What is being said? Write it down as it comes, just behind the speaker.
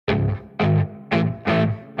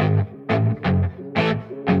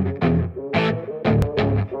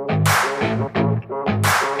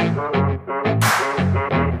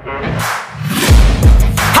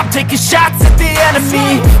taking shots at the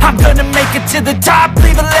enemy. I'm gonna make it to the top,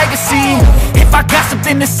 leave a legacy. If I got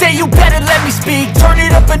something to say, you better let me speak. Turn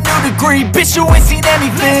it up a new degree, bitch, you ain't seen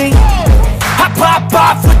anything. I pop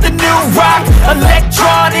off with the new rock,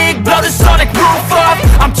 electronic, blow the sonic roof up.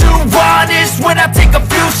 I'm too honest when I take a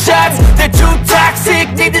few shots. They're too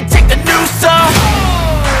toxic, need to take a new song.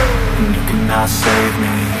 And you cannot save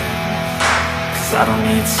me, cause I don't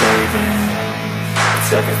need saving.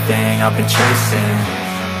 It's everything I've been chasing,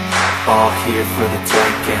 all here for the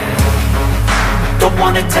taking. Don't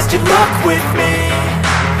wanna test your luck with me,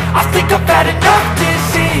 I think I've had enough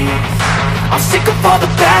disease. I'm sick of all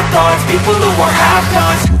the bad thoughts, people who are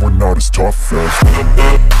half-nots. You are not as tough as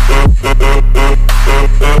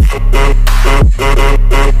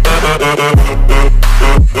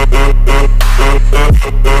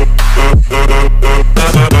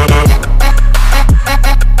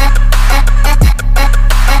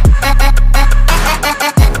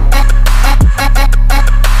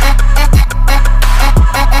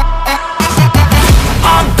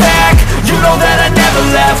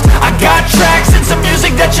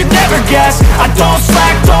I don't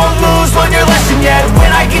slack, don't lose, learn your lesson yet.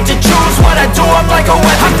 When I get to choose what I do, I'm like a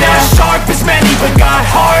weapon. I'm not sharp as many, but got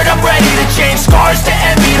heart, I'm ready to change. Scars to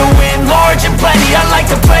envy, to win large and plenty. I like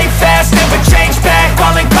to play fast, never change back.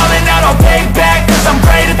 Calling out, I'll pay back, cause I'm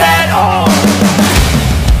great at that. Oh,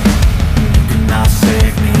 you cannot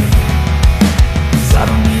save me, cause I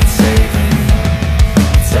don't need saving.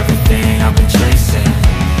 It's everything I've been chasing,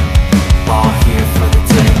 all here for the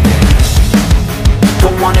taking.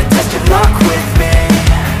 Don't wanna test your luck with me,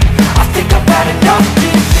 I think I've had enough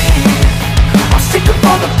disease. I'm sick of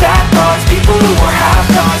all the bad thoughts, people who are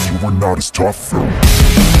half-nots. You are not as tough though.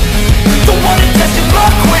 Don't wanna test your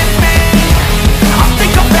luck with me, I think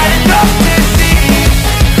I've had enough disease.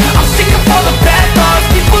 I'm sick of all the bad thoughts,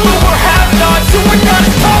 people who are half-nots. You are not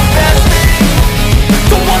as tough as me.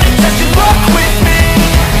 Don't wanna test your luck with me,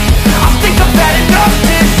 I think I've had enough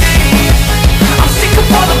disease. I'm sick of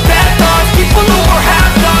all the bad thoughts, people who are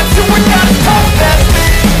half-nots. You are not as tough as me.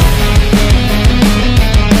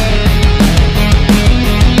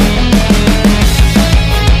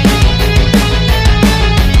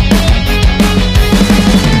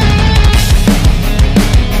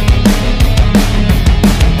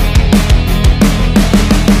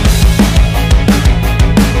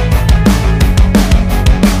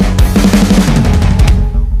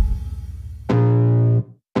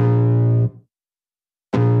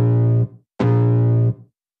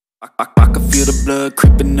 I can feel the blood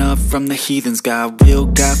creeping up from the heathens. Got will,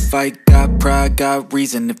 got fight, got pride, got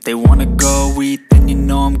reason. If they wanna go eat, then you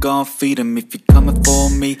know I'm gon' feed them. If you're coming for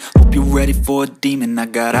me, hope you're ready for a demon. I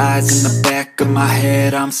got eyes in the back of my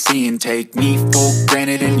head, I'm seeing. Take me for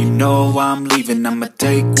granted and you know I'm leaving. I'ma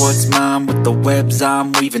take what's mine with the webs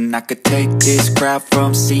I'm weaving. I could take this crowd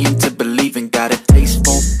from seeing to believing. Got a taste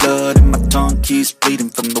for blood and my tongue keeps bleeding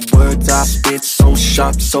from the words I spit. So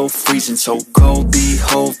sharp, so freezing, so cold.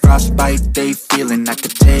 Behold, frostbite they feeling. I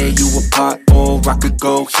could tear you apart or I could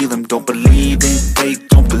go heal them. Don't believe in fate,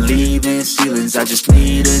 don't believe in ceilings. I just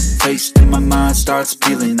need a taste and my mind starts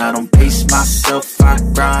peeling. I don't pace myself, I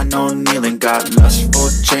grind on kneeling. Got lust for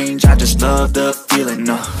change, I just love the feeling.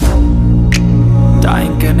 I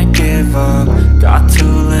ain't gonna give up, got too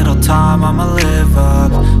little time, I'ma live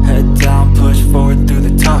up. Head down, push forward through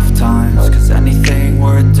the tough times, cause anything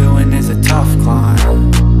worth doing is a tough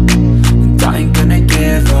climb. And I ain't gonna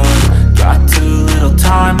give up, got too little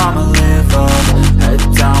time, I'ma live up. Head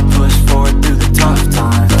down, push forward through the tough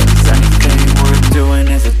times, cause anything worth doing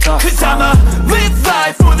is a tough climb. Cause I'ma live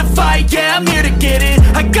life for the fight, yeah, I'm here to get it.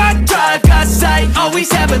 I got drive, got sight,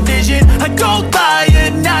 always have a vision. I don't lie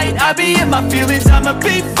at night, I be in my feelings. I'ma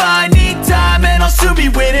be fine, need time and I'll soon be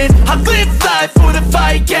winning. I live life for the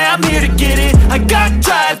fight, yeah, I'm here to get it. I got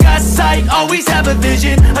drive, got sight, always have a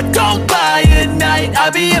vision. I don't lie at night, I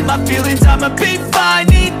be in my feelings. I'ma be fine,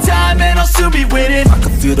 need time and I'll soon be winning. I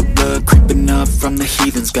can feel the blood creeping up from the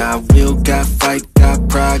heathens. Got will, got fight, got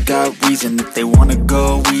pride, got reason. If they wanna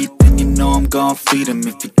go eat, then you know I'm gon' feed them.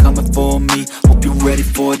 If you're coming for me, hope you're ready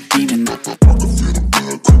for a demon. I can feel the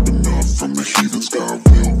blood creeping up from the heathens. Got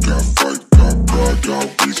will, got fight, got pride, got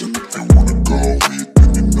reason. If they wanna go eat, then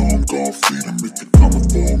you know I'm gon' feed them. If you're coming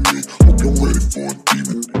for me, hope you're ready for a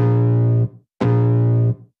demon.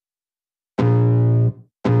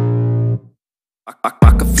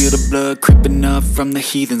 I can feel the blood blood creeping up from the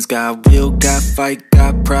heathens. Got will, got fight,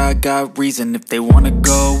 got pride, got reason. If they wanna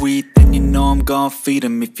go eat, then you know I'm gon' feed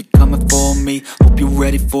them. If you're coming for me, hope you're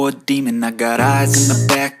ready for a demon. I got eyes in the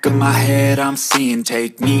back of my head, I'm seeing.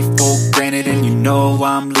 Take me for granted and you know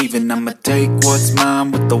I'm leaving. I'ma take what's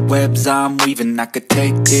mine with the webs I'm weaving. I could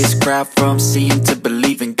take this crowd from seeing to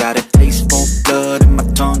believing. Got a taste for blood and my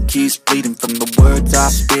tongue keeps bleeding from the words I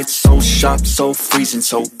spit. So sharp, so freezing,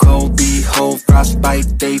 so cold. Behold,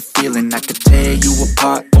 frostbite they feeling. I could tear you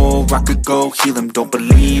apart or I could go heal them. Don't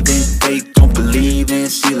believe in fate, don't believe in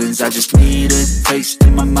ceilings. I just need a taste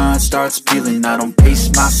and my mind starts peeling. I don't pace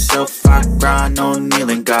myself, I grind on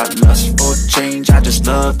kneeling. Got lust for change, I just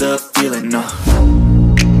love the feeling.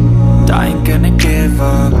 I ain't gonna give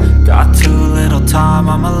up. Got too little time,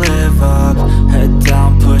 I'ma live up. Head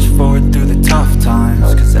down, push forward through the tough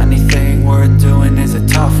times. Cause anything worth doing is a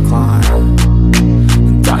tough climb.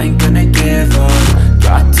 And I ain't gonna give up.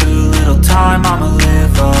 Got too little time, I'ma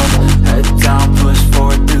live up. Head down, push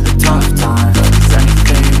forward through the tough times. Cause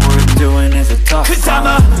anything worth doing is a tough climb. Cause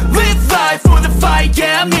I'ma live life for the fight,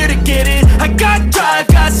 yeah, I'm here to get it. I got drive,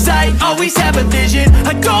 got sight, always have a vision.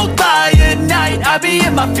 I don't lie at night, I be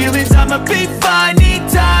in my feelings. I'ma be fine, need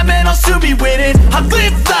time and I'll soon be winning. I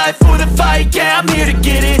live life for the fight, yeah, I'm here to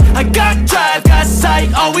get it. I got drive, got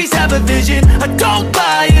sight, always have a vision. I don't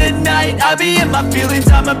lie at night, I be in my feelings.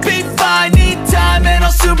 I'ma be fine, need time and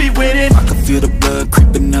I'll soon be winning. I can feel the blood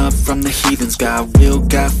creeping up from the heathens. Got will,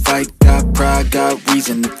 got fight, got pride, got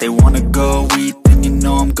reason. If they wanna go eat, then you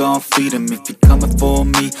know I'm gon' feed them. If you're coming for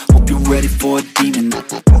me, hope you're ready for a demon. I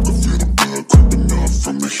can feel the blood creeping up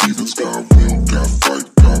from the heathens. Got will, got fight,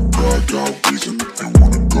 got pride, got reason. If they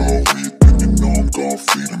wanna go eat, then you know I'm gon'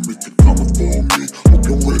 feed them. If you're coming for me, hope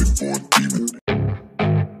you're ready for a demon.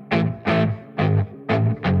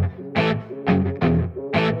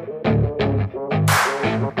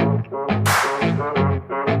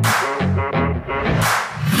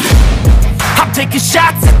 Taking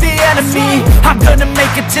shots at the enemy, I'm gonna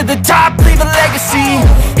make it to the top, leave a legacy.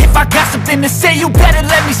 If I got something to say, you better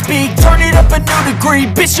let me speak. Turn it up a new degree,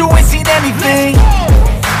 bitch, you ain't seen anything.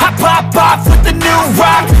 I pop off with the new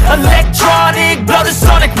rock, electronic, blow the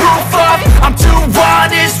sonic roof up. I'm too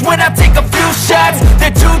honest when I take a few shots.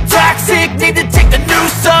 They're too toxic, need to take the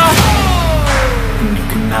noose off. And you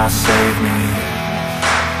cannot save me,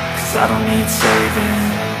 cause I don't need saving.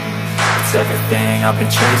 It's everything I've been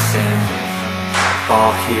chasing,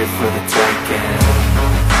 all here for the taking.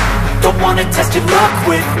 Don't wanna test your luck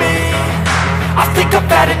with me, I think I've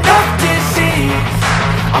had enough disease.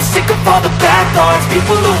 I'm sick of all the bad thoughts,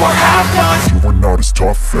 people who are half-nots. You are not as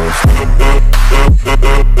tough as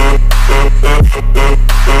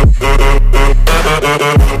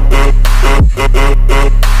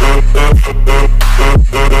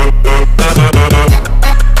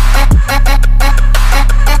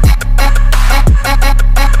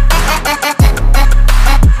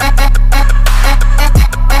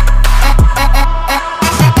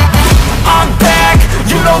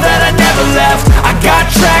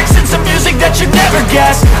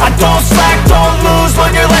I don't slack, don't lose,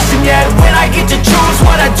 learn your lesson yet. When I get to choose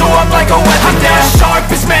what I do, I'm like a weapon. I'm not sharp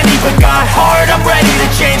as many, but got heart, I'm ready to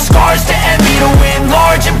change. Scars to envy, to win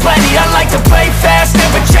large and plenty. I like to play fast,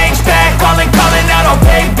 never change back. Calling out, I'll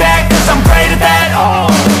pay back, cause I'm great at that. Oh,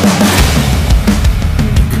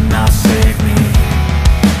 you cannot save me,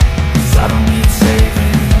 cause I don't need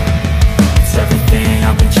saving. It's everything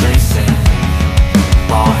I've been chasing,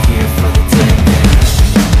 all here for the taking.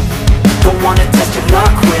 don't wanna test your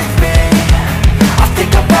luck with me, I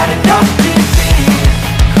think I've had enough disease.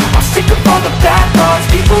 I'm sick of all the bad thoughts,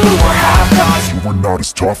 people who are half-nots. you are not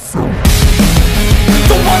as tough as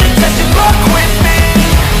Don't wanna test your luck with me,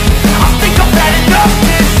 I think I've had enough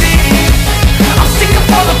disease. I'm sick of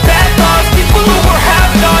all the bad thoughts, people who are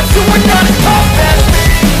half-nots, who are not as tough as me.